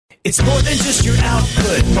It's more than just your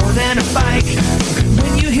output, more than a bike.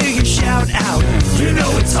 When you hear your shout out, you know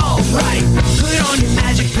it's all right. Put on your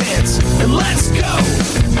magic pants and let's go.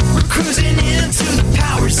 We're cruising into the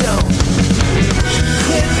power zone.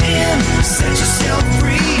 Clip in, set yourself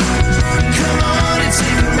free. Come on and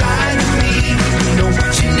take a ride with me. Know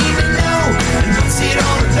what you need to know and what's it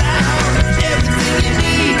all about. Everything you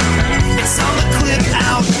need, it's on the Clip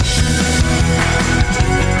Out.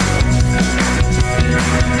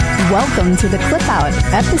 Welcome to the Clip Out,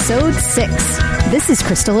 episode 6. This is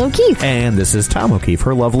Crystal O'Keefe. And this is Tom O'Keefe,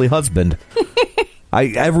 her lovely husband.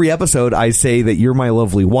 Every episode I say that you're my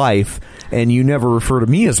lovely wife, and you never refer to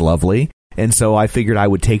me as lovely, and so I figured I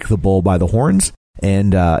would take the bull by the horns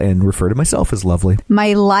and refer to myself as lovely.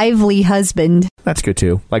 My lively husband. That's good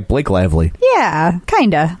too. Like Blake Lively. Yeah,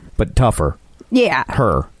 kinda. But tougher. Yeah.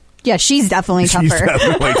 Her. Yeah, she's definitely tougher. She's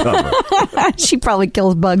definitely tougher. She probably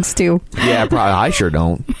kills bugs too. Yeah, probably. I sure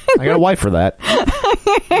don't. I got a wife for that.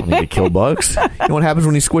 I don't need to kill bugs. You know what happens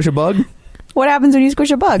when you squish a bug? What happens when you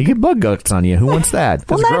squish a bug? You get bug guts on you. Who wants that?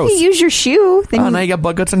 That's well, not gross. if you use your shoe. Then now you got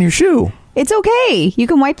bug guts on your shoe. It's okay. You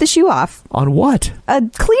can wipe the shoe off. On what? A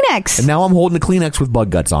Kleenex. And now I'm holding a Kleenex with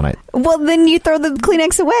bug guts on it. Well, then you throw the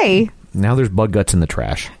Kleenex away. Now there's bug guts in the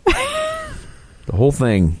trash. The whole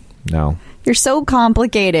thing. No. You're so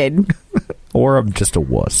complicated. Or I'm just a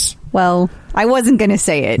wuss. Well, I wasn't going to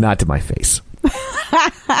say it. Not to my face.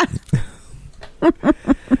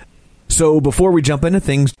 So before we jump into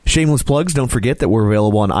things, shameless plugs, don't forget that we're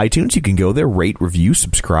available on iTunes. You can go there, rate, review,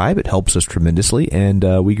 subscribe. It helps us tremendously,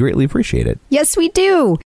 and we greatly appreciate it. Yes, we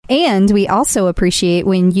do. And we also appreciate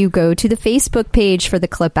when you go to the Facebook page for The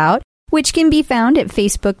Clip Out, which can be found at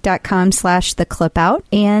facebook.com/theclipout.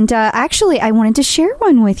 And actually, I wanted to share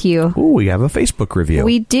one with you. Ooh, we have a Facebook review.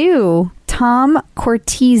 We do. Tom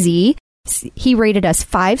Cortese, he rated us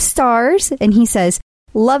 5 stars, and he says,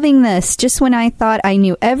 "Loving this. Just when I thought I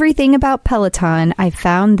knew everything about Peloton, I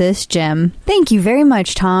found this gem." Thank you very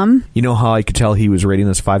much, Tom. You know how I could tell he was rating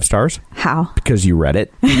us 5 stars? How? Because you read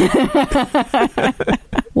it.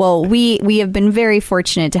 Well, we have been very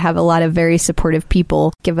fortunate to have a lot of very supportive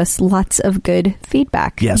people give us lots of good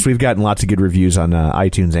feedback. Yes, we've gotten lots of good reviews on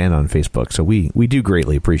iTunes and on Facebook, so we do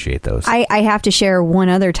greatly appreciate those. I have to share one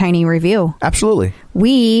other tiny review. Absolutely.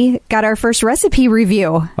 We got our first recipe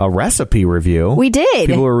review. A recipe review? We did.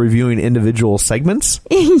 People are reviewing individual segments?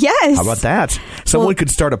 Yes. How about that? Someone could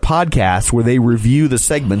start a podcast where they review the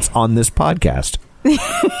segments on this podcast.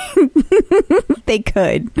 They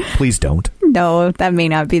could. Please don't. No, that may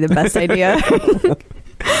not be the best idea.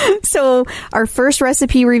 So our first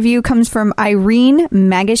recipe review comes from Irene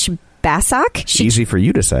Magish-Basak. Easy for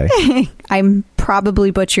you to say. I'm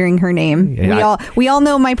probably butchering her name. Yeah, we all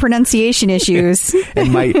know my pronunciation issues.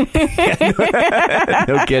 And my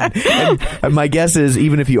no kidding. And my guess is,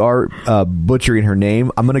 even if you are butchering her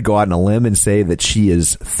name, I'm going to go out on a limb and say that she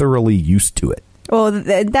is thoroughly used to it. Well,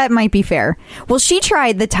 that might be fair. Well, she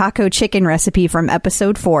tried the taco chicken recipe from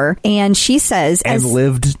episode 4, and she says... And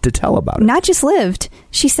lived to tell about it. Not just lived.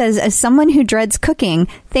 She says, as someone who dreads cooking,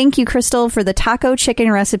 thank you, Crystal, for the taco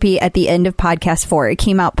chicken recipe at the end of podcast 4. It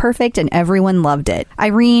came out perfect, and everyone loved it.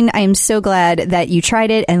 Irene, I am so glad that you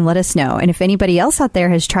tried it, and let us know. And if anybody else out there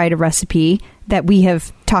has tried a recipe that we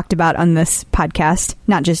have talked about on this podcast,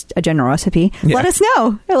 not just a general recipe, let us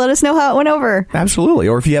know. Let us know how it went over. Absolutely.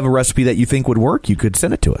 Or if you have a recipe that you think would work, you could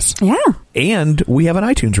send it to us. Yeah. And we have an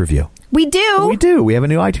iTunes review. We do. We do. We have a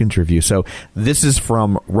new iTunes review. So this is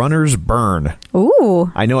from Runner's Burn. Ooh.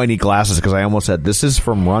 I know I need glasses because I almost said this is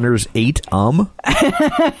from Runner's 8.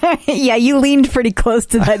 Yeah, you leaned pretty close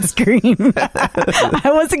to that screen.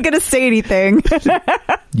 I wasn't going to say anything.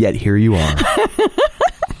 Yet here you are.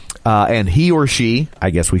 And he or she,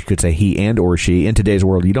 I guess we could say he and or she, in today's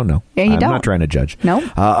world, you don't know. Yeah, you I'm don't. not trying to judge. No.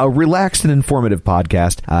 A relaxed and informative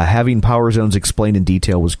podcast. Having Power Zones explained in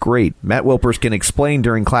detail was great. Matt Wilpers can explain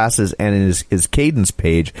during classes and in his cadence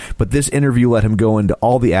page, but this interview let him go into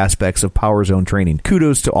all the aspects of Power Zone training.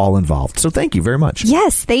 Kudos to all involved. So thank you very much.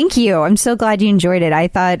 Yes, thank you. I'm so glad you enjoyed it. I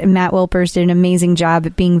thought Matt Wilpers did an amazing job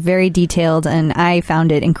at being very detailed, and I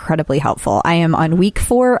found it incredibly helpful. I am on week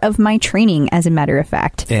 4 of my training, as a matter of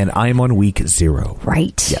fact. And I'm on week 0.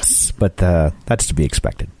 Right. Yes, but that's to be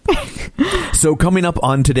expected. So coming up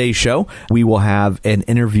on today's show, we will have an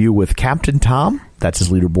interview with Captain Tom. That's his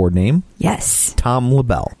leaderboard name. Yes. Tom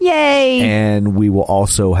Lebel. Yay. And we will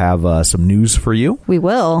also have some news for you. We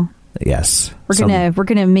will. Yes.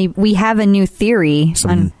 We have a new theory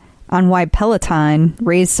on why Peloton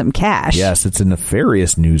raised some cash. Yes, it's a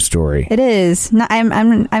nefarious news story. It is. No,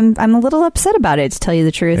 I'm a little upset about it, to tell you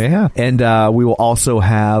the truth. Yeah, and we will also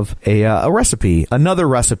have a recipe, another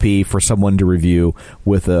recipe for someone to review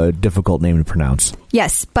with a difficult name to pronounce.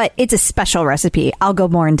 Yes, but it's a special recipe. I'll go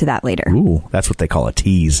more into that later. Ooh, that's what they call a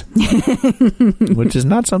tease, which is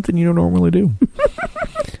not something you don't normally do.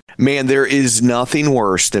 Man, there is nothing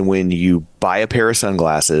worse than when you buy a pair of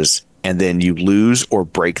sunglasses and then you lose or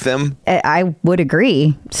break them. I would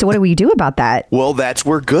agree. So what do we do about that? Well, that's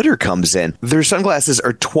where Gooder comes in. Their sunglasses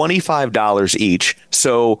are $25 each,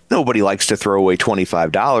 so nobody likes to throw away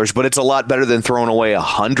 $25, but it's a lot better than throwing away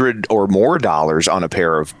 $100 or more on a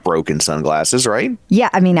pair of broken sunglasses, right? Yeah,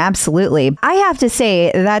 I mean, absolutely. I have to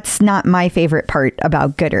say that's not my favorite part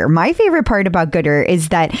about Gooder. My favorite part about Gooder is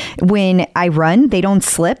that when I run, they don't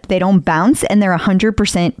slip, they don't bounce, and they're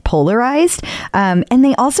 100% polarized. And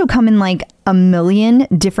they also come in like a million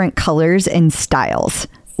different colors and styles.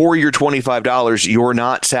 For your $25, you're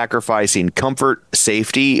not sacrificing comfort,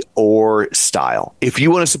 safety, or style. If you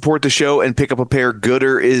want to support the show and pick up a pair,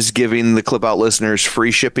 Gooder is giving the Clip Out listeners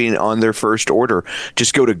free shipping on their first order.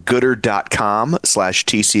 Just go to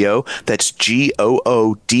gooder.com/TCO. That's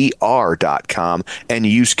GOODR.com and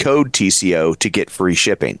use code TCO to get free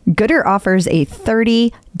shipping. Gooder offers a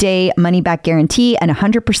 30-day money-back guarantee and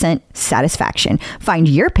 100% satisfaction. Find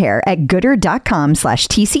your pair at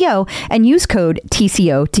gooder.com/TCO and use code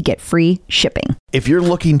TCO to get free shipping. If you're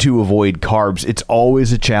looking to avoid carbs, it's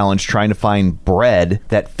always a challenge trying to find bread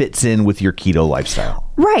that fits in with your keto lifestyle.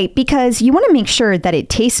 Right, because you want to make sure that it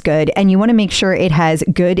tastes good and you want to make sure it has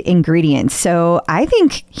good ingredients. So I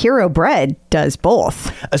think Hero Bread does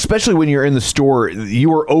both. Especially when you're in the store,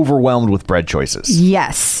 you are overwhelmed with bread choices.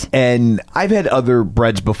 Yes. And I've had other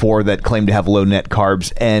breads before that claim to have low net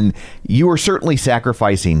carbs, and you are certainly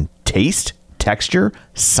sacrificing taste, texture,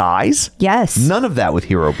 size. Yes. None of that with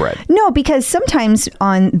Hero Bread. No, because sometimes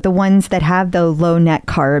on the ones that have the low net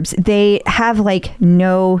carbs, they have like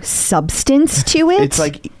no substance to it. It's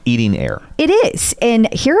like eating air. It is. And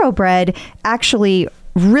Hero Bread actually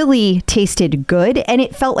really tasted good, and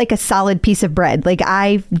it felt like a solid piece of bread. Like,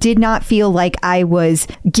 I did not feel like I was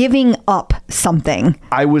giving up something.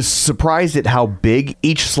 I was surprised at how big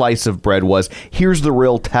each slice of bread was. Here's the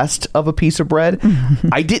real test of a piece of bread.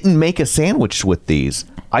 I didn't make a sandwich with these.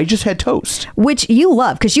 I just had toast. Which you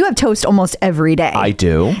love, because you have toast almost every day. I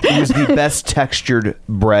do. It was the best textured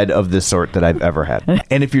bread of this sort that I've ever had.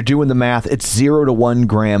 And if you're doing the math, it's 0 to 1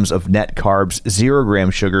 grams of net carbs, 0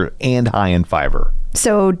 gram sugar, and high in fiber.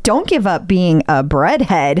 So don't give up being a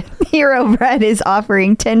breadhead. Hero Bread is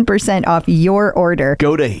offering 10% off your order.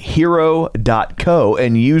 Go to hero.co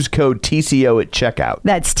and use code TCO at checkout.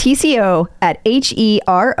 That's TCO at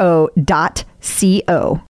HERO.co.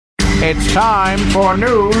 It's time for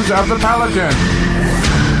news of the Peloton.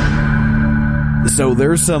 So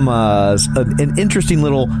there's some an interesting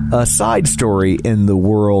little side story in the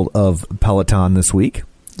world of Peloton this week.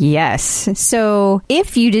 Yes. So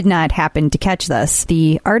if you did not happen to catch this,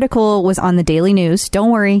 the article was on the Daily News. Don't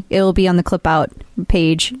worry, it'll be on the Clip Out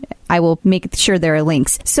page. I will make sure there are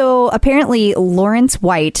links. So apparently Lawrence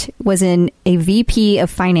White was a VP of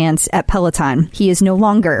finance at Peloton. He is no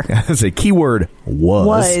longer. That's a keyword,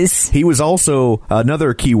 was. He was also,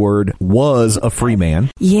 another keyword, was a free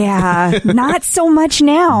man. Yeah, not so much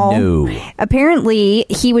now. No. Apparently,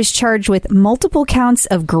 he was charged with multiple counts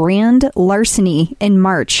of grand larceny in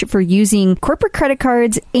March for using corporate credit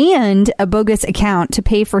cards and a bogus account to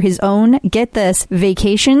pay for his own, get this,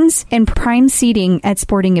 vacations and prime seating at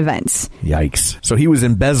sporting events. Yikes. So he was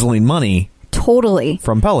embezzling money. Totally.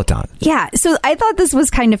 From Peloton. Yeah. So I thought this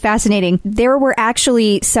was kind of fascinating. There were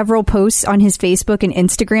actually several posts on his Facebook and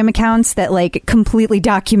Instagram accounts that like completely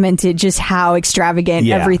documented just how extravagant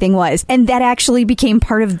everything was. And that actually became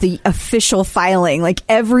part of the official filing. Like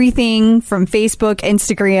everything from Facebook,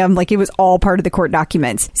 Instagram, like it was all part of the court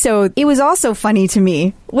documents. So it was also funny to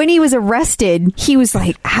me. When he was arrested, he was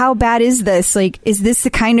like, how bad is this? Like, is this the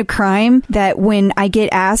kind of crime that when I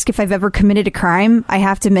get asked if I've ever committed a crime, I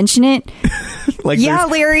have to mention it? Like yeah,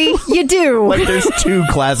 Larry, you do. Like there's two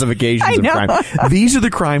classifications of crime. These are the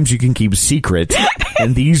crimes you can keep secret,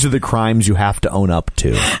 and these are the crimes you have to own up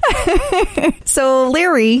to. So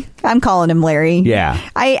Larry, I'm calling him Larry. Yeah.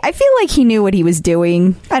 I feel like he knew what he was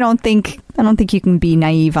doing. I don't think you can be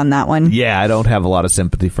naive on that one. Yeah, I don't have a lot of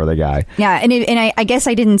sympathy for the guy. Yeah, and I guess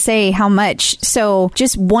I didn't say how much. So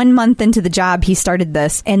just 1 month into the job, he started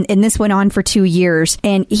this, and this went on for 2 years.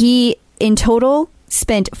 And he, in total,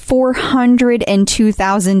 spent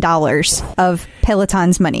 $402,000 of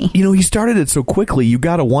Peloton's money. You know, he started it so quickly. You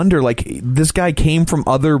got to wonder, like, this guy came from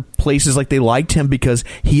other places, like they liked him because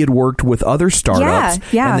he had worked with other startups.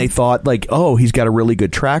 Yeah. And they thought, like, oh, he's got a really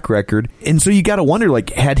good track record. And so you got to wonder, like,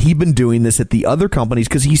 had he been doing this at the other companies?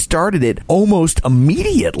 Because he started it almost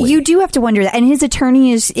immediately. You do have to wonder that. And his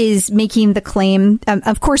attorney is making the claim.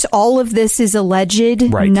 Of course, all of this is alleged.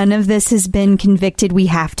 Right. None of this has been convicted. We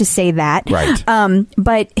have to say that. Right.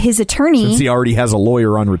 But his attorney... Since he already has a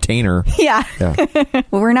lawyer on retainer. Yeah.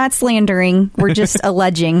 Well, we're not slandering. We're just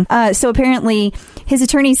alleging. So apparently his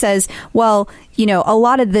attorney says, well, you know, a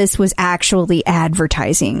lot of this was actually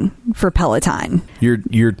advertising for Peloton. Your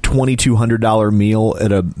 $2,200 meal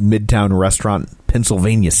at a Midtown restaurant,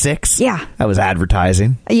 Pennsylvania 6? Yeah. That was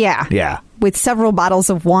advertising. Yeah. Yeah. With several bottles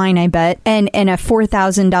of wine, I bet, and a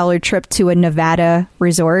 $4,000 trip to a Nevada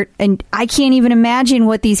resort. And I can't even imagine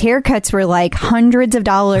what these haircuts were like. Hundreds of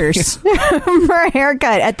dollars for a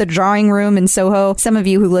haircut at the Drawing Room in Soho. Some of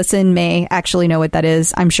you who listen may actually know what that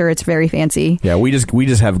is. I'm sure it's very fancy. Yeah, we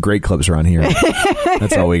just have great clips around here.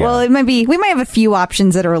 That's all we got. Well, we might have a few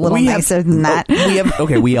options that are a little nicer than that.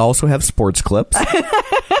 We also have sports clips.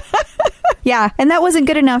 Yeah, and that wasn't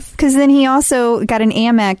good enough because then he also got an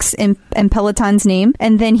Amex in Peloton's name,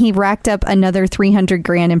 and then he racked up another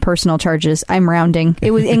 $300,000 in personal charges. I'm rounding. It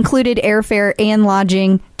was included airfare and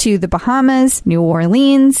lodging to the Bahamas, New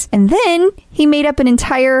Orleans, and then he made up an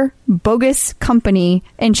entire bogus company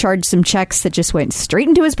and charged some checks that just went straight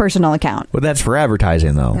into his personal account. Well, that's for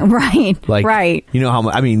advertising, though. Right. Right. You know how?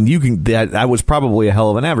 I mean, that was probably a hell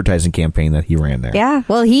of an advertising campaign that he ran there. Yeah.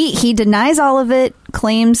 Well, he denies all of it.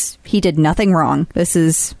 Claims he did nothing wrong. This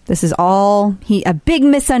is all a big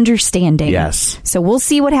misunderstanding. Yes. So we'll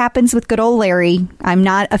see what happens with good old Larry. I'm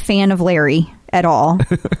not a fan of Larry at all.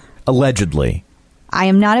 Allegedly. I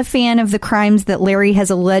am not a fan of the crimes that Larry has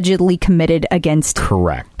allegedly committed against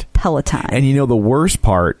Correct. Peloton. And you know the worst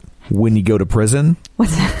part, when you go to prison?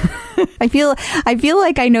 What's that? I feel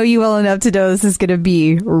like I know you well enough to know this is going to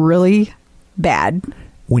be really bad.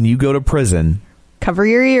 When you go to prison, cover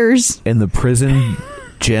your ears. In the prison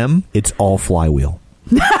gym, it's all flywheel.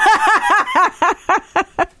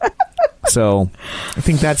 So I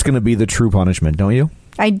think that's going to be the true punishment, don't you?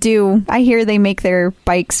 I do. I hear they make their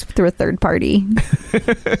bikes through a third party.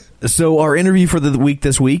 So our interview for the week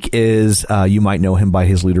this week is, you might know him by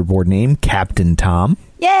his leaderboard name, Captain Tom.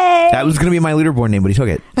 Yay! That was going to be my leaderboard name, but he took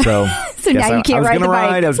it. So, so now you can't ride the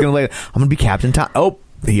bike. I was going to I'm going to be Captain Tom. Oh,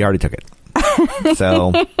 he already took it.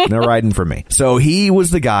 So no riding for me. So he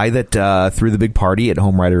was the guy that threw the big party at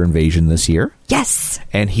Home Rider Invasion this year. Yes.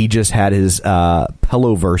 And he just had his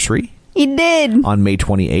Peloversary. He did. On May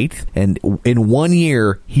 28th. And in 1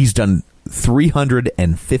 year, he's done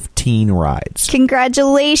 315 rides.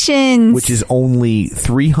 Congratulations. Which is only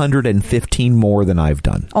 315 more than I've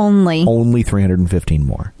done. Only 315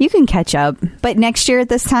 more. You can catch up. But next year at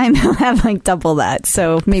this time, he'll have like double that.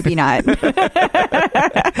 So maybe not.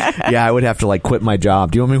 Yeah, I would have to like quit my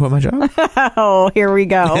job. Do you want me to quit my job? Oh, here we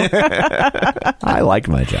go. I like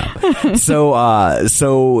my job.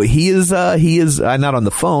 So he is not on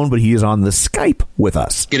the phone, but he is on the Skype with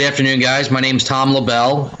us. Good afternoon, guys. My name's Tom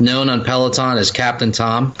Lebel, known on Peloton as Captain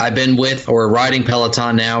Tom. I've been riding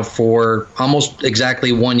Peloton now for almost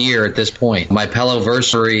exactly 1 year at this point. My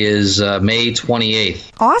Peloversary is May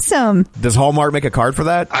 28th. Awesome. Does Hallmark make a card for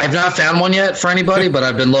that? I've not found one yet for anybody, but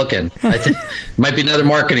I've been looking. I think it might be another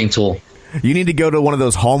marketing tool. You need to go to one of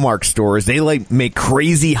those Hallmark stores. They like make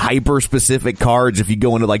crazy hyper specific cards. If you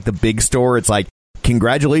go into like the big store, it's like,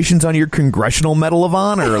 congratulations on your Congressional Medal of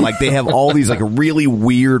Honor. Like they have all these like really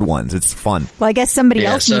weird ones. It's fun. Well, I guess somebody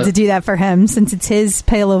else needs to do that for him since it's his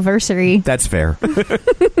Peloversary. That's fair.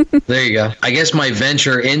 There you go. I guess my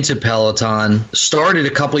venture into Peloton started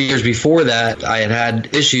a couple of years before that. I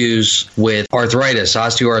had issues with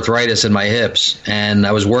osteoarthritis in my hips, and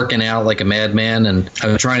I was working out like a madman, and I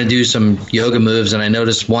was trying to do some yoga moves, and I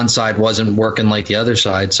noticed one side wasn't working like the other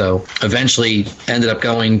side. So eventually ended up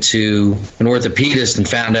going to an orthopedist and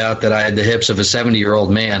found out that I had the hips of a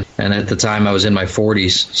 70-year-old man. And at the time I was in my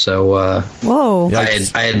 40s. So whoa!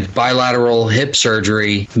 I had bilateral hip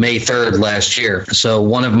surgery May 3rd last year. So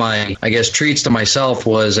one of my, I guess, treats to myself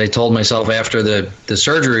was I told myself after the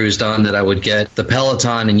surgery was done that I would get the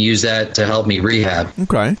Peloton and use that to help me rehab.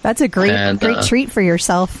 Okay. That's a great treat for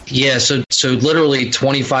yourself. Yeah, so literally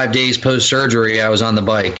 25 days post-surgery, I was on the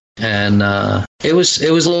bike. And it was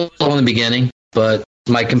a little in the beginning, but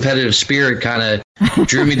my competitive spirit kind of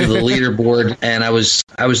drew me to the leaderboard, and I was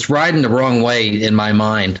riding the wrong way in my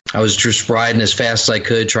mind. I was just riding as fast as I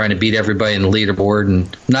could, trying to beat everybody in the leaderboard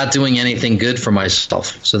and not doing anything good for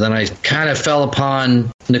myself. So then I kind of fell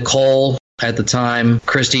upon Nicole at the time,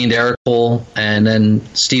 Christine Derrickpool, and then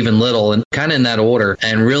Stephen Little, and kind of in that order,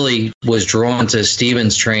 and really was drawn to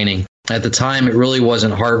Stephen's training. At the time, it really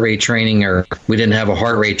wasn't heart rate training, or we didn't have a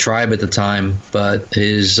heart rate tribe at the time, but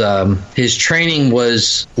his training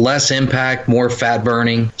was less impact, more fat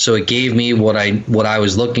burning. So it gave me what I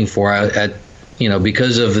was looking for.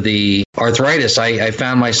 Because of the arthritis, I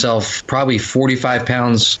found myself probably 45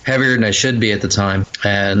 pounds heavier than I should be at the time.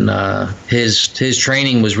 And his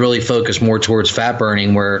training was really focused more towards fat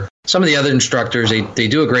burning, where some of the other instructors, they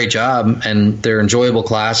do a great job and they're enjoyable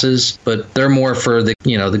classes, but they're more for the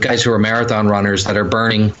guys who are marathon runners that are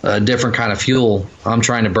burning a different kind of fuel. I'm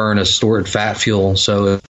trying to burn a stored fat fuel.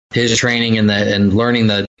 So his training and learning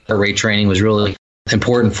the heart rate training was really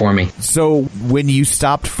important for me. So when you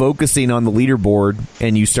stopped focusing on the leaderboard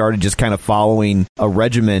and you started just kind of following a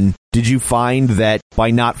regimen, did you find that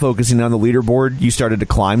by not focusing on the leaderboard, you started to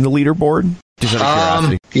climb the leaderboard? Just out of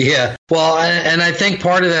curiosity. Yeah. Well, and I think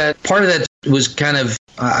part of that was kind of,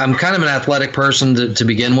 I'm kind of an athletic person to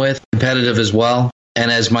begin with, competitive as well.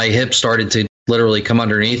 And as my hips started to literally come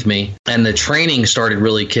underneath me and the training started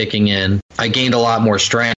really kicking in, I gained a lot more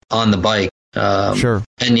strength on the bike. Sure.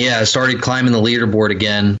 And I started climbing the leaderboard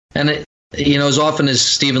again. And as often as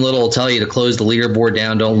Stephen Little will tell you to close the leaderboard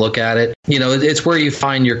down, don't look at it. It's where you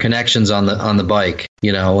find your connections on the bike,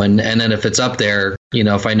 and then if it's up there,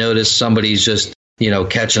 if I notice somebody's just,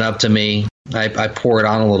 catching up to me, I pour it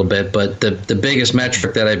on a little bit. But the biggest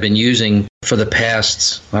metric that I've been using for the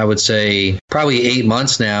past, I would say probably 8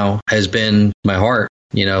 months now, has been my heart,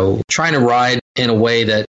 trying to ride in a way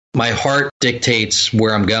that my heart dictates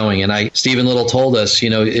where I'm going. And Stephen Little told us,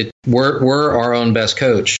 we're our own best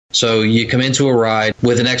coach. So you come into a ride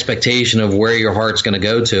with an expectation of where your heart's going to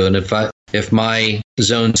go to. And if my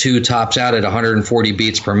zone 2 tops out at 140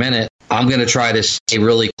 beats per minute, I'm going to try to stay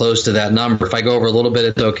really close to that number. If I go over a little bit,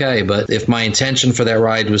 it's okay. But if my intention for that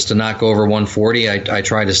ride was to not go over 140, I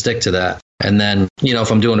try to stick to that. And then,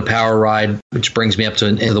 if I'm doing a power ride, which brings me up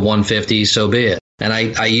to the 150, so be it. And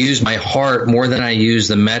I use my heart more than I use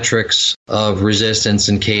the metrics of resistance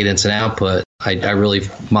and cadence and output. I really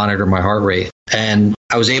monitor my heart rate. And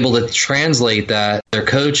I was able to translate that to their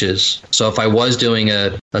coaches. So if I was doing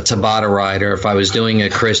a Tabata ride, or if I was doing a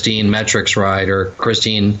Christine metrics ride, or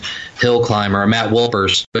Christine hill climb, or a Matt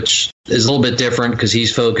Wilpers, which is a little bit different because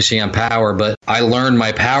he's focusing on power, but I learned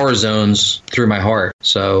my power zones through my heart.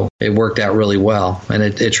 So it worked out really well. And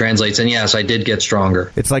it translates. And yes, I did get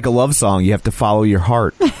stronger. It's like a love song. You have to follow your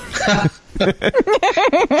heart.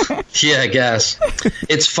 Yeah, I guess.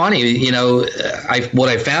 It's funny, what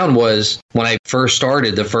I found was when I first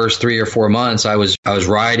started, the first 3 or 4 months, I was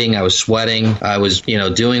riding, I was sweating, I was,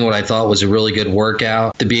 doing what I thought was a really good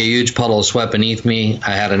workout. To be a huge puddle of sweat beneath me,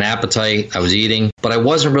 I had an appetite, I was eating, but I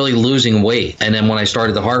wasn't really losing weight. And then when I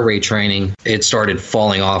started the heart rate training, it started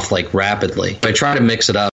falling off like rapidly. I try to mix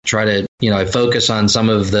it up, I focus on some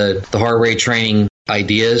of the heart rate training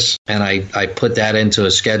ideas, and I put that into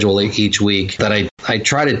a schedule each week that I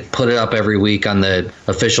try to put it up every week on the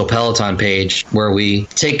official Peloton page, where we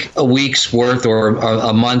take a week's worth or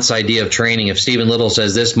a month's idea of training. If Stephen Little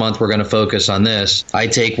says this month we're going to focus on this, I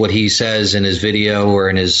take what he says in his video or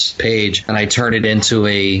in his page and I turn it into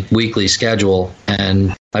a weekly schedule.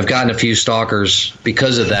 And I've gotten a few stalkers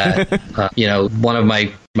because of that. One of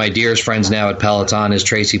my dearest friends now at Peloton is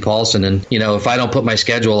Tracy Paulson. And, if I don't put my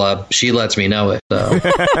schedule up, she lets me know it. So.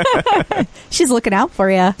 She's looking out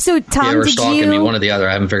for you. So, Tom, or stalking me, one or the other.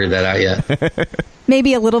 I haven't figured that out yet.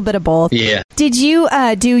 Maybe a little bit of both. Yeah. Did you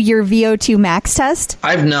do your VO2 max test?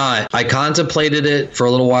 I've not. I contemplated it for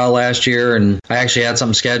a little while last year, and I actually had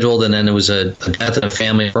something scheduled, and then it was a death of a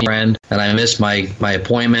family friend, and I missed my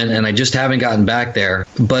appointment, and I just haven't gotten back there.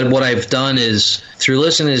 But what I've done is, through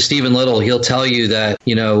listening to Stephen Little, he'll tell you that,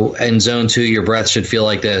 in zone 2, your breath should feel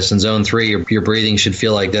like this. In zone 3, your breathing should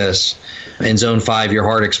feel like this. In zone 5, your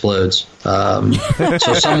heart explodes.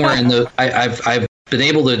 So somewhere in I've been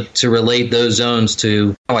able to relate those zones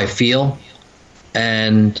to how I feel.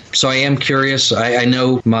 And so I am curious. I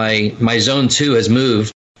know my zone 2 has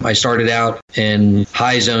moved. I started out in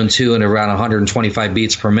high zone 2 and around 125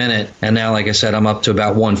 beats per minute. And now, like I said, I'm up to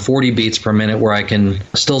about 140 beats per minute, where I can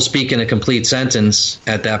still speak in a complete sentence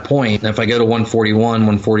at that point. And if I go to 141,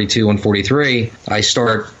 142, 143, I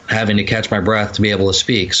start having to catch my breath to be able to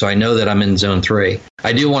speak. So I know that I'm in zone 3.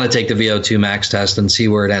 I do want to take the VO2 max test and see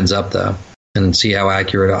where it ends up, though. and see how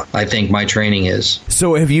accurate I think my training is.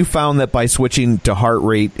 So have you found that by switching to heart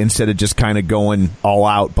rate instead of just kind of going all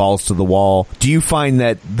out, balls to the wall, do you find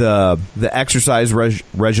that the exercise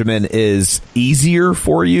regimen is easier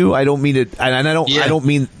for you? I don't mean it, and I don't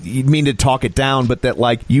mean to talk it down, but that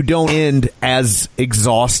like you don't end as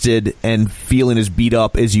exhausted and feeling as beat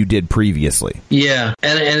up as you did previously. Yeah,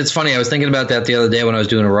 and it's funny. I was thinking about that the other day when I was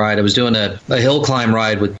doing a ride. I was doing a hill climb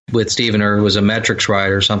ride with Steven, or it was a metrics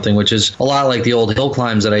ride or something, which is a lot like the old hill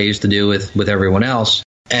climbs that I used to do with everyone else.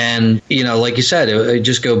 And, like you said, it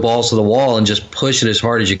just go balls to the wall and just push it as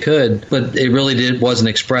hard as you could. But it really wasn't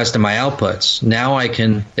expressed in my outputs. Now I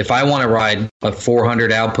can, if I want to ride a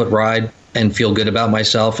 400 output ride and feel good about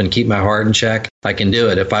myself and keep my heart in check, I can do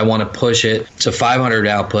it. If I want to push it to 500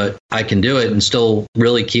 output, I can do it and still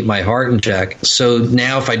really keep my heart in check. So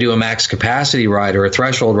now if I do a max capacity ride or a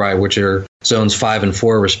threshold ride, which are zones 5 and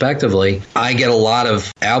 4 respectively, I get a lot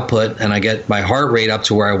of output and I get my heart rate up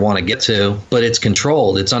to where I want to get to, but it's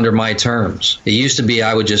controlled. It's under my terms. It used to be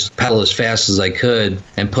I would just pedal as fast as I could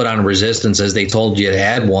and put on resistance as they told you to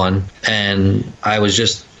add one, and I was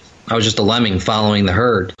just a lemming following the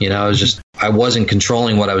herd. I wasn't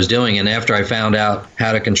controlling what I was doing. And after I found out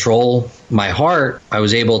how to control my heart, I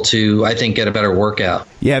was able to, I think, get a better workout.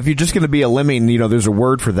 Yeah, if you're just going to be a lemming, there's a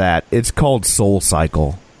word for that. It's called soul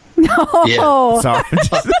cycle. No. Yeah. Sorry.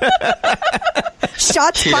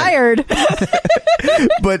 Shots fired.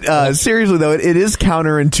 But seriously, though, it is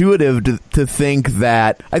counterintuitive to think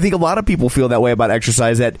that, I think a lot of people feel that way about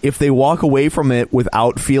exercise, that if they walk away from it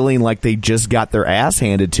without feeling like they just got their ass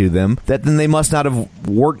handed to them, that then they must not have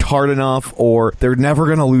worked hard enough, or they're never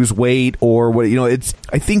going to lose weight, or what.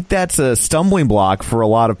 I think that's a stumbling block for a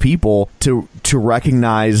lot of people to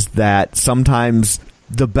recognize that sometimes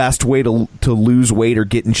the best way to lose weight or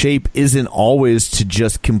get in shape isn't always to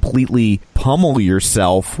just completely pummel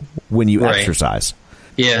yourself when you exercise.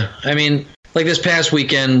 Yeah. I mean, like this past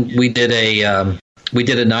weekend, we did a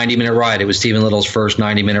 90-minute ride. It was Stephen Little's first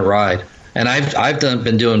 90-minute ride. And I've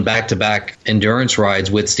been doing back-to-back endurance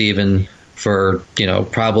rides with Stephen for,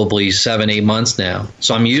 probably 7-8 months now.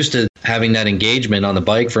 So I'm used to having that engagement on the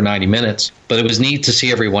bike for 90 minutes. But it was neat to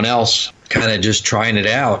see everyone else kind of just trying it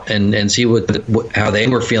out and see how they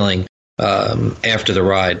were feeling after the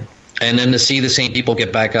ride. And then to see the same people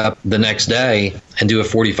get back up the next day and do a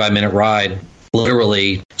 45-minute ride,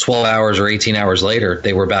 literally 12 hours or 18 hours later,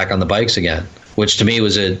 they were back on the bikes again, which to me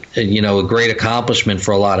was a great accomplishment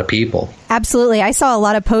for a lot of people. Absolutely. I saw a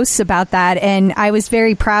lot of posts about that, and I was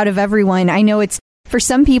very proud of everyone. I know for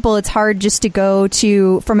some people, it's hard just to go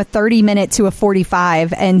from a 30-minute to a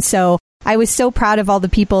 45. And so I was so proud of all the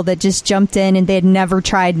people that just jumped in and they had never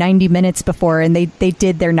tried 90 minutes before, and they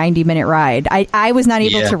did their 90-minute ride. I was not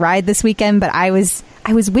able to ride this weekend, but I was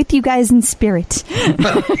with you guys in spirit.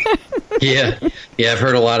 Yeah, I've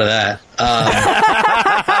heard a lot of that.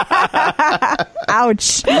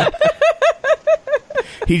 Ouch.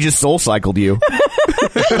 He just soul cycled you.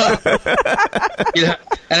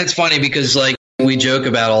 And it's funny because we joke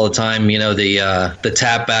about all the time, the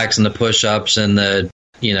tap backs and the push ups and the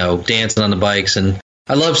dancing on the bikes, and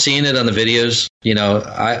I love seeing it on the videos.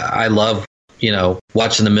 I love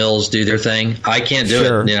watching the Mills do their thing. I can't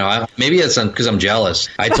do it. Maybe it's because I'm jealous.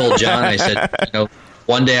 I told John, I said,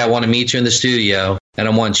 one day I want to meet you in the studio, and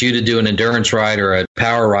I want you to do an endurance ride or a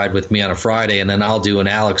power ride with me on a Friday, and then I'll do an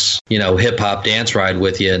Alex, hip hop dance ride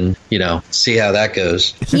with you, and see how that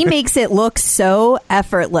goes. He makes it look so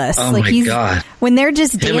effortless. Oh my God! When they're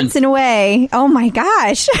just dancing away, oh my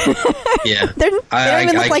gosh! Yeah, they don't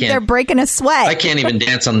even look like they're breaking a sweat. I can't even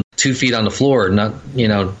dance on 2 feet on the floor.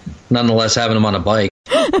 Nonetheless, having them on a bike.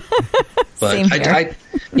 But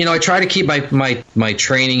I try to keep my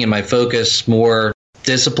training and my focus more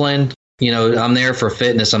disciplined. I'm there for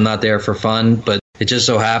fitness. I'm not there for fun. But it just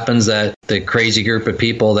so happens that the crazy group of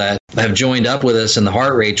people that have joined up with us in the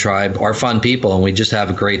Heart Rate Tribe are fun people, and we just have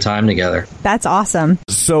a great time together. That's awesome.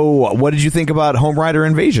 So what did you think about Home Rider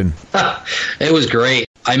Invasion? It was great.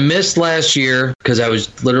 I missed last year because I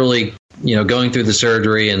was literally, going through the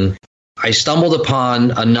surgery, and I stumbled upon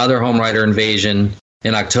another Home Rider Invasion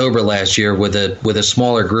in October last year with a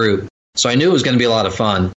smaller group. So I knew it was going to be a lot of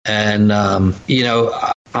fun. And,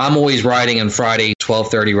 I'm always riding on Friday,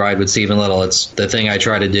 12:30 ride with Stephen Little. It's the thing I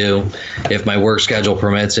try to do if my work schedule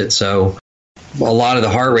permits it. So a lot of the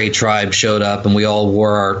Heart Rate Tribe showed up, and we all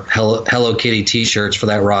wore our Hello Kitty T-shirts for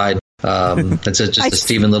that ride. It's just a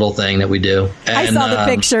Stephen Little thing that we do. And, I saw the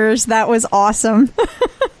pictures. That was awesome.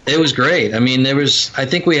 It was great. I mean, I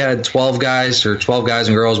think we had 12 guys and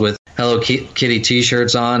girls with Hello Kitty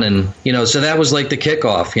T-shirts on. And, so that was like the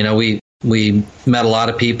kickoff. We met a lot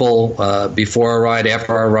of people before our ride,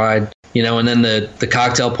 after our ride. And then the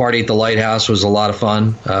cocktail party at the Lighthouse was a lot of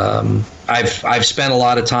fun. I've spent a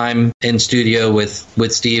lot of time in studio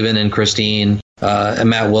with Steven and Christine and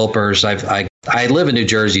Matt Wilpers. I live in New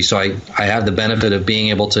Jersey, so I have the benefit of being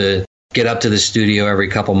able to get up to the studio every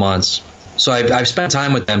couple months. So I've spent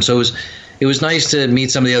time with them. So it was nice to meet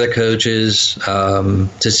some of the other coaches,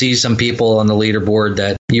 to see some people on the leaderboard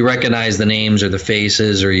that you recognize the names or the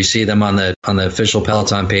faces, or you see them on the official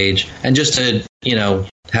Peloton page, and just to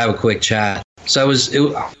have a quick chat. So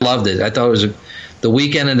I loved it. I thought the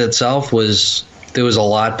weekend in itself there was a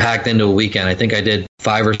lot packed into a weekend. I think I did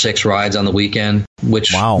 5 or 6 rides on the weekend,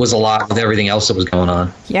 which was a lot with everything else that was going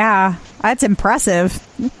on. Yeah, that's impressive.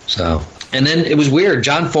 So. And then it was weird.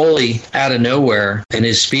 John Foley, out of nowhere, in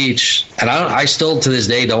his speech, and I still to this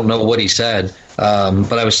day don't know what he said,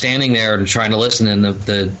 but I was standing there and trying to listen, and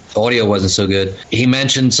the audio wasn't so good. He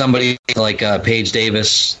mentioned somebody like Paige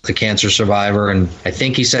Davis, the cancer survivor, and I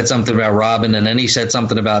think he said something about Robin, and then he said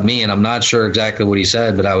something about me, and I'm not sure exactly what he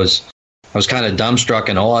said, but I was kind of dumbstruck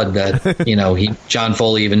and awed that John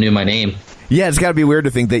Foley even knew my name. Yeah, it's got to be weird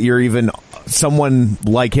to think that you're even someone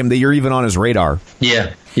like him, that you're even on his radar.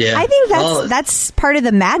 Yeah. I think that's part of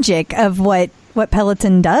the magic of what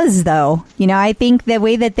Peloton does, though. I think the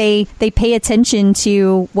way that they pay attention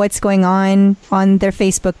to what's going on their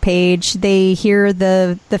Facebook page, they hear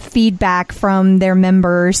the feedback from their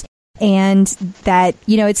members, and that,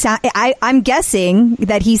 I'm guessing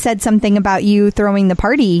that he said something about you throwing the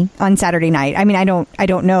party on Saturday night. I mean, I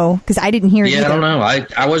don't know, because I didn't hear it either. I don't know.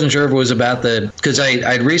 I wasn't sure if it was about because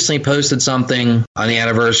I'd recently posted something on the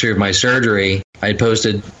anniversary of my surgery. I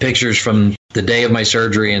posted pictures from the day of my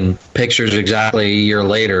surgery and pictures exactly a year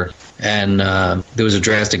later. And there was a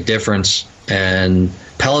drastic difference. And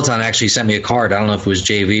Peloton actually sent me a card. I don't know if it was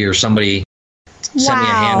JV or somebody sent me a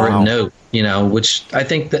handwritten note, which I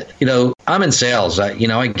think that, I'm in sales. I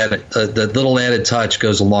get it. The little added touch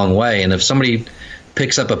goes a long way. And if somebody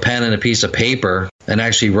picks up a pen and a piece of paper and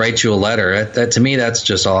actually writes you a letter, that to me, that's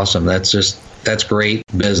just awesome. That's great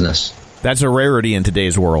business. That's a rarity in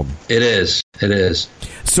today's world. It is.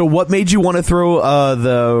 So what made you want to throw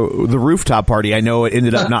the rooftop party? I know it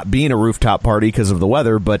ended up not being a rooftop party because of the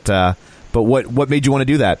weather, but what made you want to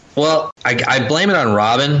do that? Well, I blame it on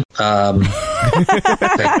Robin.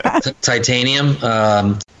 Titanium.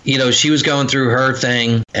 She was going through her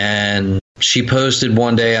thing, and she posted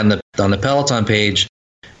one day on the Peloton page,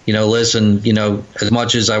 listen, as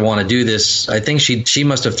much as I want to do this, I think she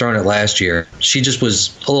must have thrown it last year. She just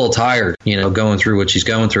was a little tired, going through what she's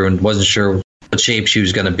going through, and wasn't sure what shape she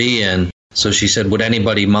was going to be in. So she said, would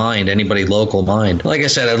anybody local mind? Like I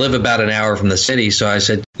said, I live about an hour from the city. So I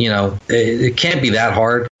said, it can't be that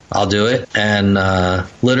hard. I'll do it. And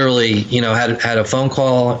literally, had a phone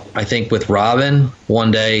call, I think, with Robin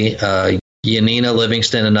one day, Yanina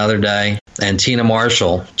Livingston another day, and Tina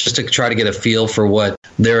Marshall, just to try to get a feel for what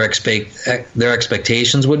their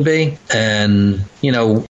expectations would be. And,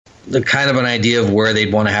 the kind of an idea of where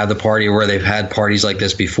they'd want to have the party, or where they've had parties like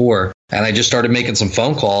this before. And I just started making some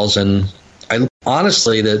phone calls, and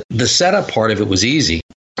honestly, the setup part of it was easy.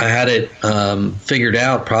 I had it figured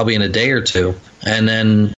out probably in a day or two, and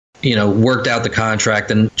then, worked out the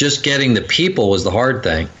contract, and just getting the people was the hard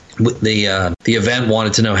thing. The event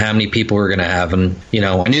wanted to know how many people we were going to have, and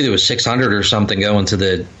I knew there was 600 or something going to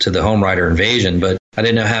the Home Rider Invasion, but I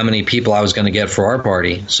didn't know how many people I was going to get for our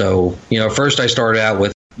party. So first I started out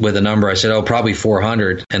with a number. I said, probably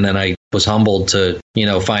 400, and then I was humbled to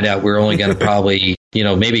find out we're only going to probably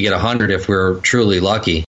maybe get 100 if we're truly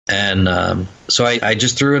lucky. And so I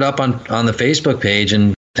just threw it up on the Facebook page,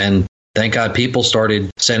 and thank God people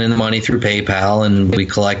started sending the money through PayPal, and we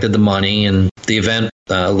collected the money, and the event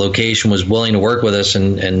location was willing to work with us,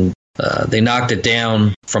 and they knocked it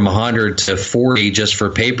down from 100 to 40 just for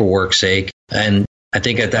paperwork's sake. And I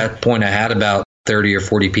think at that point I had about 30 or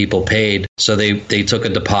 40 people paid. So they took a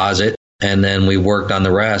deposit, and then we worked on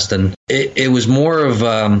the rest. And it was more of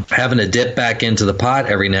having to dip back into the pot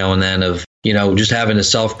every now and then, of just having to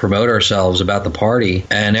self-promote ourselves about the party.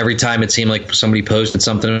 And every time it seemed like somebody posted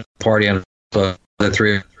something at the party on Facebook, the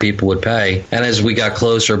 3 people would pay. And as we got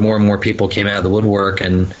closer, more and more people came out of the woodwork,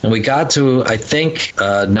 and we got to, I think,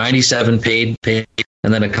 97 paid, and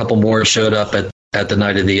then a couple more showed up at the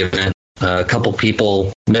night of the event. A couple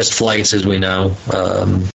people missed flights, as we know,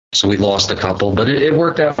 so we lost a couple, but it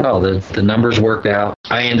worked out well. The numbers worked out.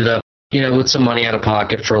 I ended up, with some money out of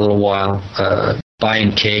pocket for a little while,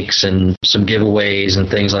 buying cakes and some giveaways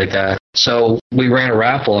and things like that. So we ran a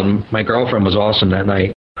raffle, and my girlfriend was awesome that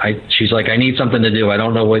night. She's like, I need something to do. I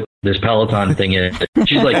don't know what this Peloton thing is.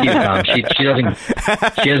 She's like you, Tom. She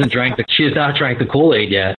has not drank the Kool-Aid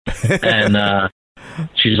yet. And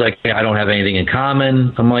she's like, I don't have anything in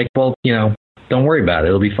common. I'm like, well, don't worry about it.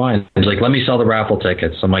 It'll be fine. She's like, let me sell the raffle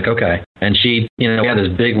tickets. I'm like, okay. And she, had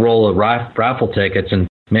this big roll of raffle tickets, and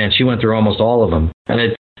man, she went through almost all of them. And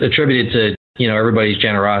it's attributed to, everybody's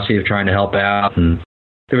generosity of trying to help out. And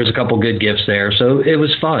there was a couple good gifts there. So it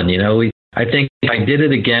was fun. I think if I did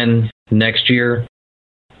it again next year,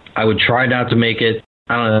 I would try not to make it.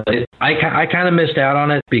 I don't know. I kind of missed out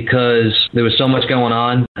on it because there was so much going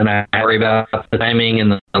on, and I worry about the timing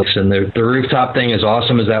and the rooftop thing. As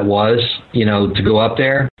awesome as that was, to go up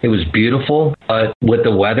there, it was beautiful. But with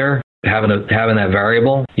the weather, having that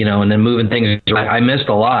variable, and then moving things, I missed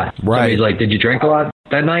a lot. Right. Somebody's like, "Did you drink a lot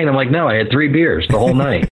that night?" And I'm like, "No, I had 3 beers the whole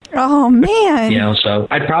night." Oh man. So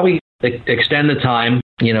I'd probably extend the time,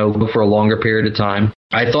 for a longer period of time.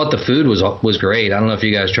 I thought the food was great. I don't know if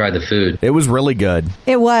you guys tried the food. It was really good.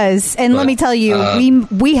 It was. And let me tell you,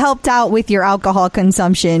 we helped out with your alcohol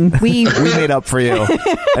consumption. We made up for you.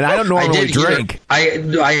 And I don't normally drink.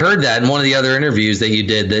 I heard that in one of the other interviews that you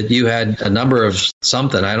did, that you had a number of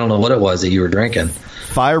something. I don't know what it was that you were drinking.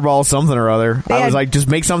 Fireball something or other. I was like, just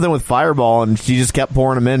make something with Fireball, and she just kept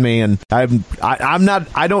pouring them in me. And I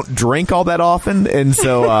don't drink all that often, and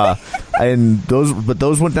so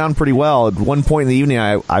those went down pretty well. At one point in the evening,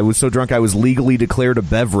 I was so drunk I was legally declared a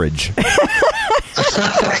beverage.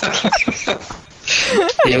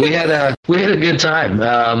 Yeah, we had a good time.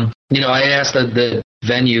 I asked the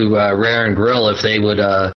venue, Rare and Grill, if they would,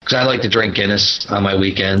 because I like to drink Guinness on my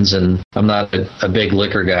weekends, and I'm not a big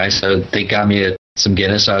liquor guy, so they got me some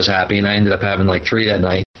Guinness. I was happy, and I ended up having like 3 that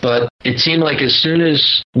night. But it seemed like as soon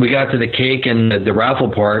as we got to the cake and the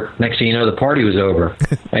raffle part, next thing you know, the party was over.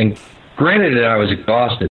 And granted that I was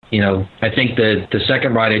exhausted. I think the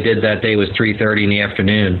second ride I did that day was 3:30 in the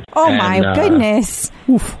afternoon. Oh, my goodness.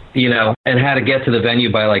 Oof. And had to get to the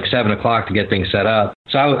venue by like 7 o'clock to get things set up.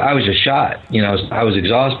 So I was just shot. I was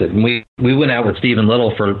exhausted. And we went out with Stephen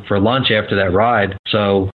Little for lunch after that ride.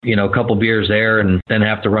 So, a couple beers there, and then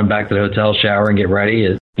have to run back to the hotel, shower, and get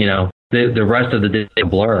ready. The rest of the day a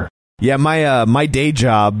blur. Yeah, my day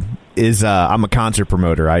job is I'm a concert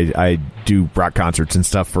promoter. I do rock concerts and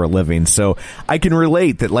stuff for a living, so I can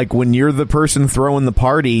relate that. Like, when you're the person throwing the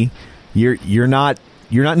party, you're not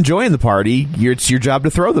enjoying the party. It's your job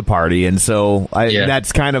to throw the party, and so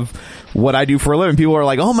that's kind of what I do for a living. People are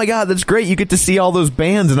like, "Oh my God, that's great! You get to see all those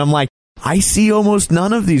bands," and I'm like, I see almost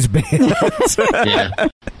none of these bands. Yeah.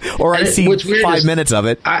 Or I see 5 minutes of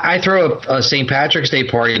it. I throw a St. Patrick's Day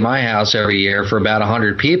party at my house every year for about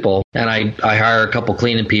 100 people, and I hire a couple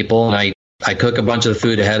cleaning people, and I cook a bunch of the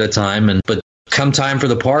food ahead of time. But come time for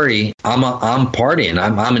the party, I'm partying.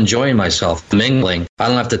 I'm enjoying myself, mingling. I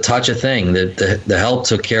don't have to touch a thing. The help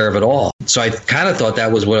took care of it all. So I kind of thought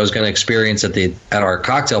that was what I was going to experience at our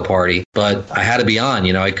cocktail party, but I had to be on.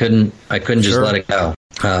 I couldn't just let it go.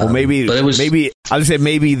 Well, maybe I would say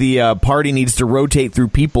maybe the party needs to rotate through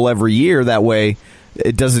people every year. That way,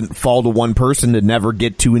 it doesn't fall to one person to never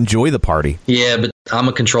get to enjoy the party. Yeah, but I'm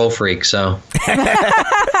a control freak, so.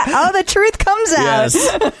 Oh, the truth comes out.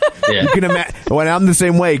 Yes. Yeah. You can imagine. Well, I'm the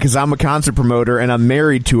same way because I'm a concert promoter and I'm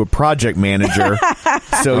married to a project manager.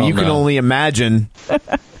 So you can only imagine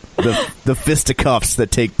the fisticuffs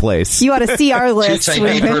that take place. You ought to see our list. Two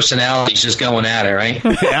type A personalities just going at it, right?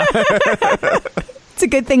 Yeah. It's a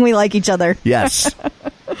good thing we like each other. Yes.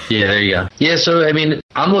 Yeah, there you go. Yeah, so,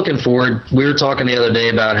 I'm looking forward. We were talking the other day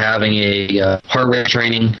about having a heart rate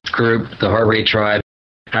training group, the Heart Rate Tribe,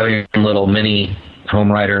 having a little mini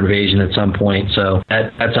home rider invasion at some point. So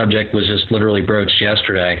that subject was just literally broached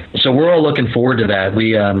yesterday. So we're all looking forward to that.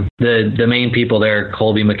 We the main people there,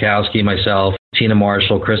 Colby Mikowski, myself, Tina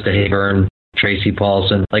Marshall, Krista Hayburn, Tracy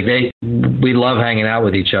Paulson, we love hanging out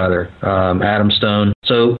with each other. Adam Stone.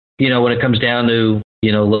 So, when it comes down to,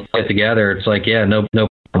 let's get together, it's like, yeah, no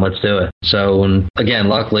problem, let's do it. So, and again,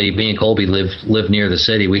 luckily, me and Colby live near the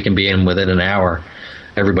city. We can be in within an hour.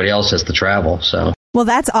 Everybody else has to travel. So, well,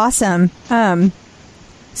 that's awesome.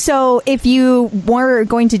 So if you were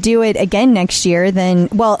going to do it again next year, then,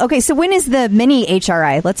 so when is the mini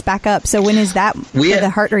HRI? Let's back up. So when is that for the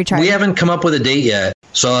heart rate trial? We haven't come up with a date yet.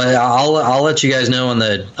 So I'll let you guys know on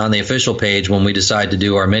the official page when we decide to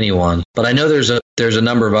do our mini one. But I know there's a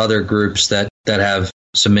number of other groups that have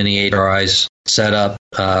some mini HRIs set up.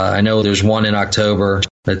 I know there's one in October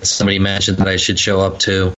that somebody mentioned that I should show up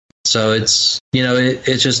to. So it's,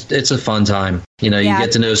 it's a fun time. You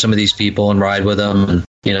get to know some of these people and ride with them. And,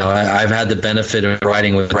 I've had the benefit of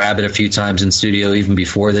riding with Rabbit a few times in studio, even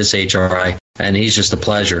before this HRI. And he's just a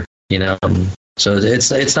pleasure, So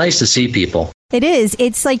it's nice to see people. It is.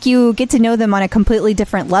 It's like you get to know them on a completely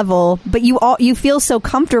different level, but you feel so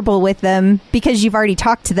comfortable with them because you've already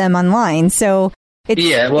talked to them online. So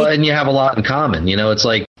And you have a lot in common. It's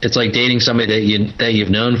like dating somebody that you've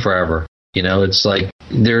known forever. It's like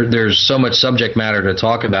there's so much subject matter to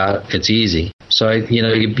talk about. It's easy. So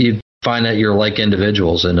you find that you're like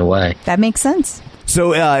individuals in a way. That makes sense.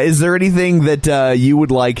 So is there anything that you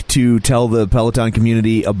would like to tell the Peloton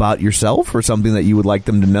community about yourself, or something that you would like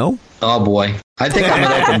them to know? Oh boy, I think I'm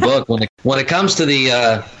an open book when it comes to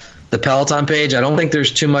the Peloton page. I don't think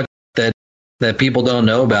there's too much that people don't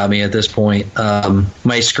know about me at this point.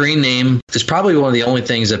 My screen name is probably one of the only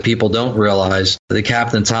things that people don't realize. The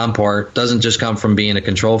Captain Tom part doesn't just come from being a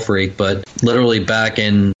control freak, but literally back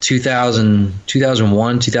in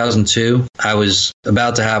 2001, 2002, I was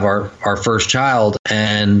about to have our first child,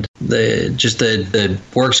 and the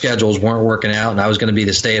work schedules weren't working out, and I was going to be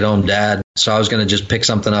the stay-at-home dad. So I was going to just pick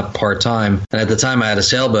something up part-time. And at the time I had a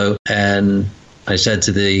sailboat, and I said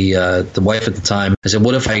to the wife at the time, I said,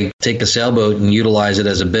 what if I take the sailboat and utilize it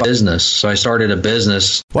as a business? So I started a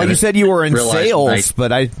business. Well, you said you were in sales,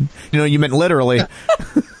 but you meant literally.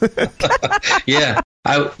 Yeah.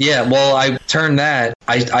 I turned that.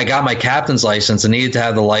 I got my captain's license and needed to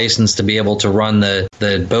have the license to be able to run the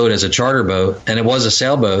boat as a charter boat, and it was a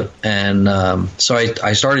sailboat. And so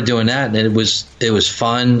I started doing that, and it was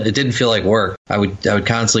fun. It didn't feel like work. I would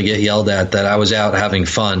constantly get yelled at that I was out having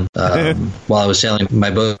fun while I was sailing my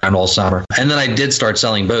boat around all summer. And then I did start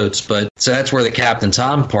selling boats, but so that's where the Captain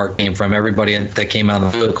Tom part came from. Everybody that came out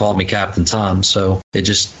of the boat called me Captain Tom, so it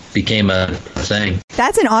just became a thing.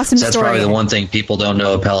 That's an awesome story. That's probably the one thing people don't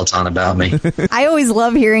know a Peloton about me. I always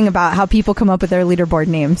love hearing about how people come up with their leaderboard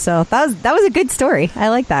name. So that was a good story. I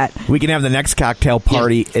like that. We can have the next cocktail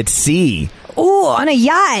party at sea. Oh, on a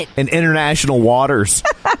yacht in international waters,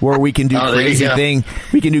 where we can do crazy thing.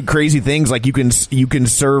 We can do crazy things like you can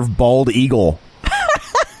serve bald eagle.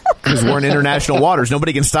 Because we're in international waters,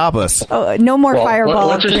 nobody can stop us. Oh, no more fireball.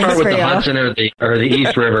 Let's just start with the Hudson or the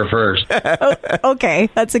East River first. Okay,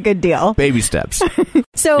 that's a good deal. Baby steps.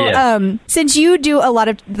 So, since you do a lot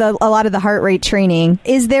of the heart rate training,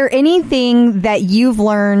 is there anything that you've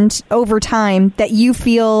learned over time that you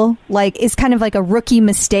feel like is kind of like a rookie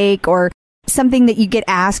mistake, or something that you get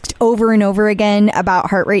asked over and over again about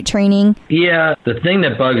heart rate training? Yeah, the thing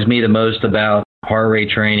that bugs me the most about heart rate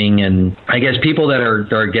training, and I guess people that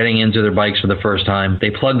are getting into their bikes for the first time, they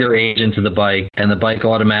plug their age into the bike, and the bike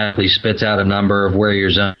automatically spits out a number of where your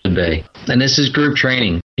zone should be. And this is group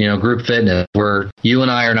training, group fitness, where you and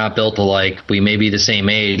I are not built alike. We may be the same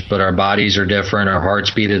age, but our bodies are different, our hearts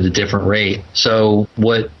beat at a different rate. So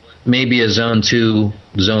what may be a zone 2,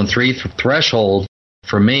 zone 3 threshold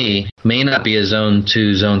for me may not be a zone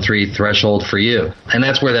 2, zone 3 threshold for you. And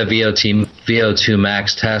that's where that VO2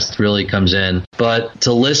 max test really comes in. But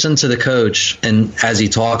to listen to the coach, and as he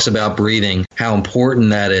talks about breathing, how important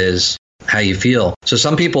that is, how you feel. So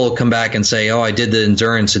some people come back and say, oh, I did the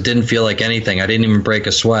endurance. It didn't feel like anything. I didn't even break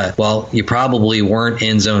a sweat. Well, you probably weren't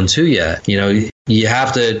in zone 2 yet. You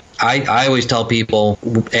have to, I always tell people,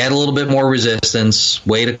 add a little bit more resistance,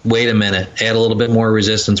 wait a minute, add a little bit more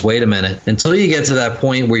resistance, wait a minute, until you get to that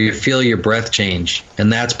point where you feel your breath change.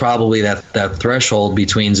 And that's probably that threshold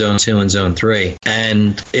between zone 2 and zone 3.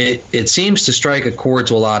 And it seems to strike a chord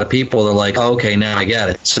to a lot of people. They're like, oh, okay, now I get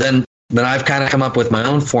it. So then I've kind of come up with my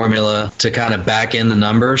own formula to kind of back in the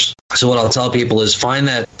numbers. So what I'll tell people is find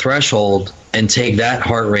that threshold and take that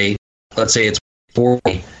heart rate, let's say it's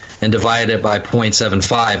 40, and divide it by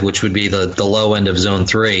 0.75, which would be the low end of zone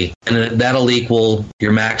 3. And that'll equal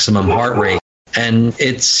your maximum heart rate. And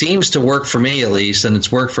it seems to work for me, at least, and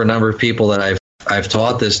it's worked for a number of people that I've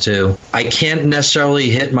taught this to. I can't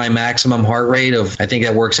necessarily hit my maximum heart rate of, I think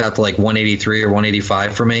that works out to like 183 or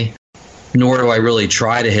 185 for me. Nor do I really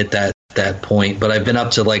try to hit that point, but I've been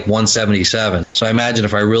up to like 177. So I imagine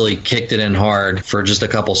if I really kicked it in hard for just a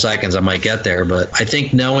couple seconds, I might get there. But I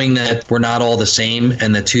think knowing that we're not all the same,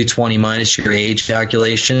 and the 220 minus your age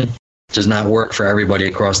calculation does not work for everybody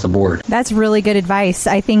across the board. That's really good advice.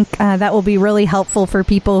 I think that will be really helpful for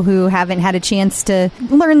people who haven't had a chance to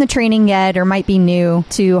learn the training yet, or might be new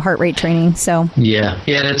to heart rate training. So and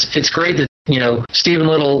it's great that Stephen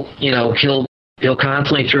Little, he'll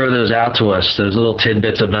constantly throw those out to us, those little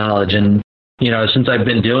tidbits of knowledge. And, since I've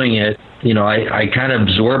been doing it, I kind of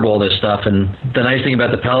absorb all this stuff. And the nice thing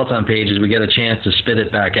about the Peloton page is we get a chance to spit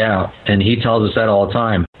it back out. And he tells us that all the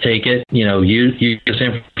time. Take it, use this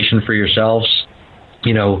information for yourselves,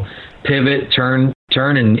 pivot, turn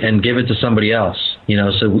and give it to somebody else.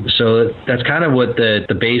 So that's kind of what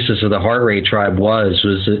the basis of the Heart Rate Tribe was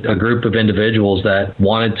a group of individuals that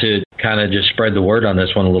wanted to kind of just spread the word on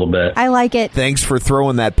this one a little bit. I like it. Thanks for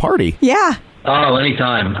throwing that party. Yeah. Oh,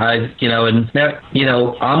 anytime. I'm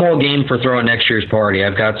all game for throwing next year's party.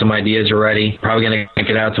 I've got some ideas already. Probably going to crank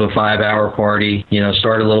it out to a 5-hour party.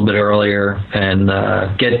 Start a little bit earlier and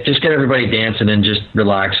get everybody dancing and just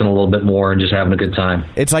relaxing a little bit more and just having a good time.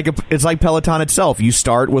 It's like Peloton itself. You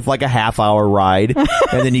start with like a half-hour ride, and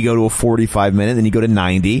then you go to a 45-minute, then you go to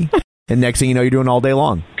 90, and next thing you know, you're doing all day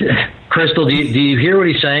long. Crystal, do you hear what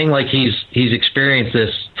he's saying? Like he's experienced this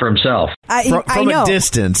for himself. From know. A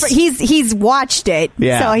distance. He's watched it.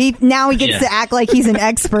 Yeah. So he gets to act like he's an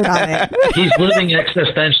expert on it. He's living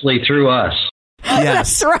existentially through us.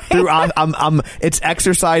 Yes. That's right. Through it's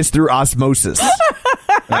exercise through osmosis.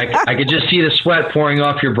 I could just see the sweat pouring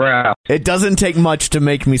off your brow. It doesn't take much to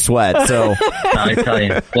make me sweat, so. I tell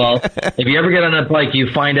you. Well, if you ever get on that bike,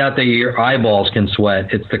 you find out that your eyeballs can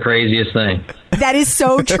sweat. It's the craziest thing. That is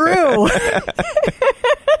so true.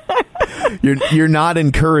 You're not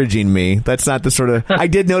encouraging me. That's not the sort of... I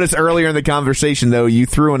did notice earlier in the conversation, though, you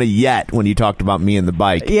threw in a yet when you talked about me and the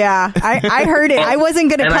bike. Yeah, I heard it. I wasn't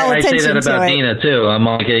going to call attention to it. I say that about Dina, too. I'm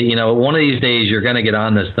like, one of these days you're going to get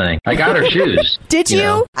on this thing. I got her shoes. Did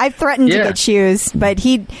you? I threatened to get shoes, but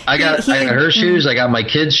I got her shoes. I got my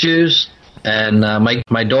kids' shoes. And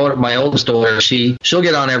my daughter, my oldest daughter, she'll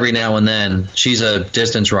get on every now and then. She's a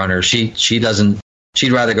distance runner.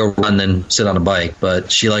 She'd rather go run than sit on a bike, but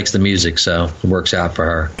she likes the music, so it works out for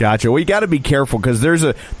her. Gotcha. Well, you got to be careful because there's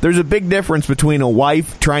a big difference between a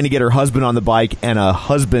wife trying to get her husband on the bike and a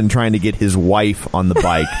husband trying to get his wife on the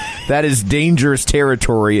bike. That is dangerous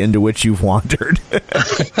territory into which you've wandered.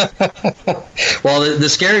 Well, the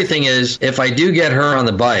scary thing is, if I do get her on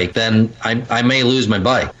the bike, then I may lose my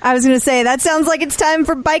bike. I was going to say, that sounds like it's time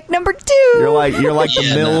for bike number 2. You're like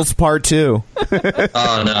the Mills Part 2.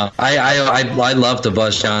 Oh, no. I love to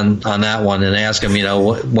bust on that one and ask him,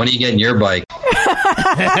 when are you getting your bike?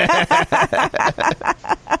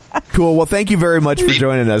 Cool. Well, thank you very much for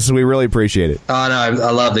joining us. We really appreciate it. Oh, no,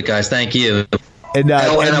 I loved it, guys. Thank you. And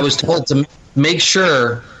I was told to make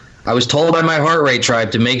sure... I was told by my heart rate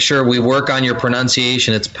tribe to make sure we work on your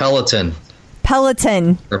pronunciation. It's Peloton.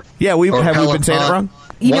 Yeah, we've been saying it wrong.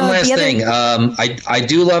 One last thing. I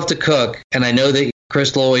do love to cook, and I know that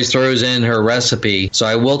Crystal always throws in her recipe, so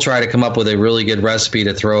I will try to come up with a really good recipe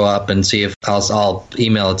to throw up and see if I'll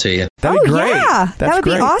email it to you. That'd be great. Yeah, that would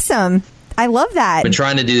be awesome. I love that. I've been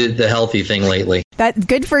trying to do the healthy thing lately. That's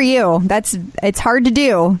good for you. It's hard to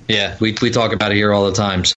do. Yeah, we talk about it here all the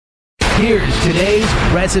time. Here's today's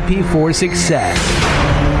recipe for success.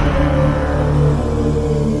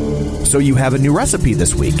 So you have a new recipe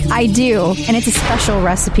this week. I do, and it's a special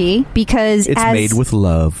recipe because it's made with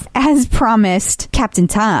love. As promised, Captain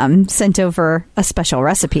Tom sent over a special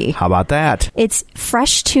recipe. How about that? It's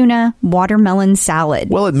fresh tuna watermelon salad.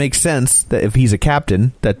 Well, it makes sense that if he's a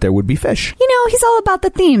captain, that there would be fish. He's all about the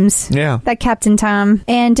themes. Yeah. That Captain Tom.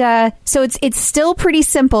 And so it's still pretty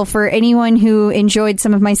simple for anyone who enjoyed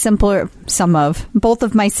both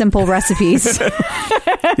of my simple recipes.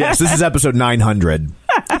 Yes, this is episode 900.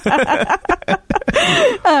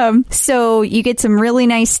 So you get some really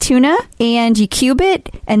nice tuna and you cube it,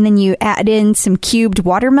 and then you add in some cubed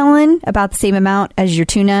watermelon, about the same amount as your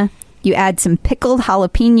tuna. You add some pickled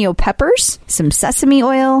jalapeno peppers, some sesame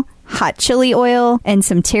oil, hot chili oil, and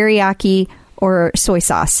some teriyaki or soy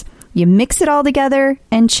sauce. You mix it all together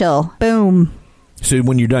and chill. Boom. So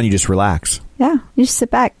when you're done, you just relax. Yeah, you just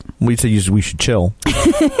sit back. We said we should chill.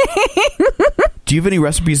 Do you have any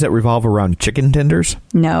recipes that revolve around chicken tenders?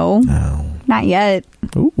 No. Not yet.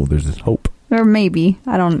 Ooh, there's this hope. Or maybe.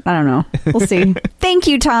 I don't know. We'll see. Thank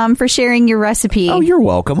you, Tom, for sharing your recipe. Oh, you're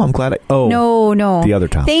welcome. I'm glad No. The other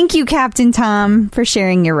Tom. Thank you, Captain Tom, for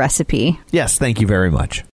sharing your recipe. Yes, thank you very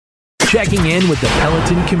much. Checking in with the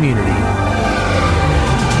Peloton community.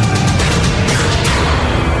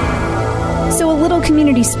 So a little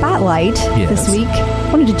community spotlight this week.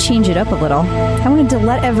 I wanted to change it up a little. I wanted to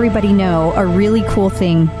let everybody know a really cool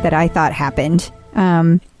thing that I thought happened.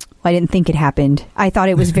 Well, I didn't think it happened. I thought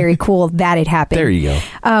it was very cool that it happened. There you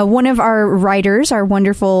go. One of our writers, our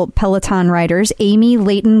wonderful Peloton writers, Amy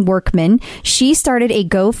Layton Workman, she started a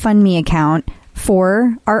GoFundMe account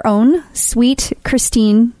for our own sweet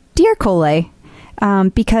Christine Diarcole.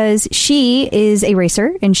 Because she is a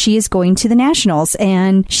racer and she is going to the Nationals,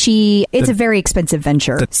 and it's a very expensive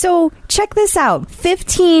venture. So check this out.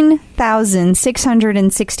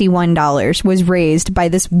 $15,661 was raised by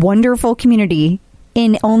this wonderful community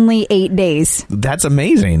in only 8 days. That's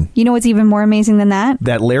amazing. You know what's even more amazing than that?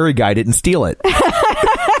 That Larry guy didn't steal it.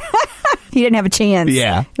 He didn't have a chance.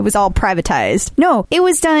 Yeah. It was all privatized. No, it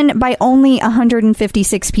was done by only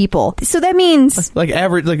 156 people. So that means... Like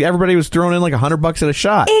everybody was throwing in like $100 at a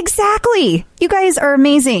shot. Exactly. You guys are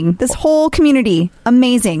amazing. This whole community,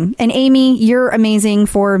 amazing. And Amy, you're amazing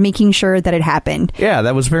for making sure that it happened. Yeah,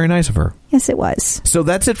 that was very nice of her. Yes, it was. So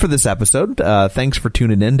that's it for this episode. Thanks for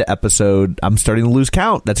tuning in to episode... I'm starting to lose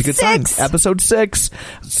count. That's a good sign. Episode 6.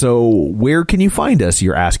 So where can you find us?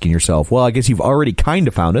 You're asking yourself. Well, I guess you've already kind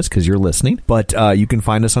of found us because you're listening. But you can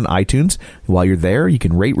find us on iTunes. While you're there, you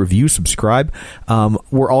can rate, review, subscribe.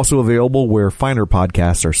 We're also available where finer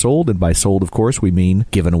podcasts are sold. And by sold, of course, we mean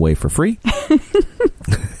given away for free.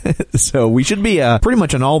 So we should be pretty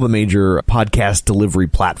much on all the major podcast delivery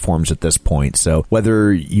platforms at this point. So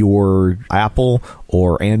whether you're Apple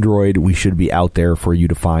or Android, we should be out there for you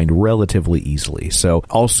to find relatively easily. So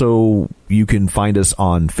also you can find us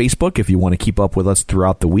on Facebook if you want to keep up with us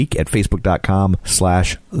throughout the week at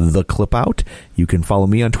facebook.com/theclipout. You can follow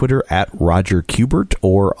me on Twitter at Roger Kubert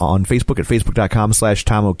or on Facebook at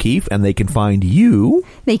facebook.com/Tom O'Keefe, and they can find you.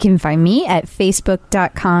 They can find me at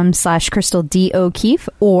facebook.com/Crystal D. O'Keefe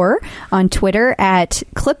or on Twitter at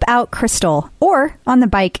ClipOutCrystal or on the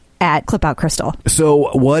bike at ClipOutCrystal.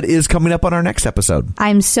 So what is coming up on our next episode?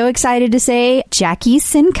 I'm so excited to say Jackie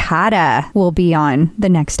Sincata will be on the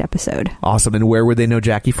next episode. Awesome. And where would they know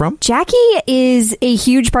Jackie from? Jackie is a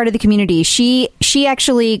huge part of the community. She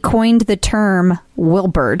actually coined the term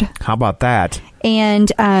Wilbird. How about that?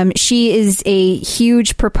 And she is a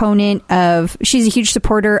huge proponent of, she's a huge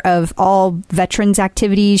supporter of all veterans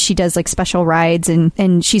activities. She does like special rides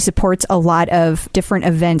and she supports a lot of different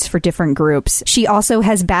events for different groups. She also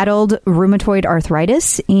has battled rheumatoid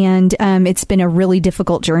arthritis, and it's been a really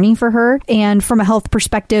difficult journey for her. And from a health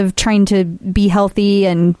perspective, trying to be healthy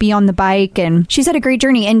and be on the bike, and she's had a great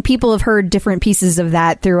journey, and people have heard different pieces of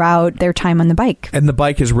that throughout their time on the bike. And the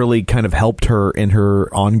bike has really kind of helped her in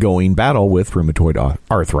her ongoing battle with rheumatoid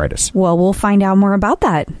arthritis. Well, we'll find out more about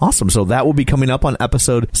that. Awesome. So that will be coming up on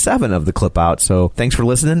episode 7 of The Clip Out. So thanks for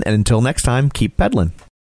listening, and until next time, keep pedaling.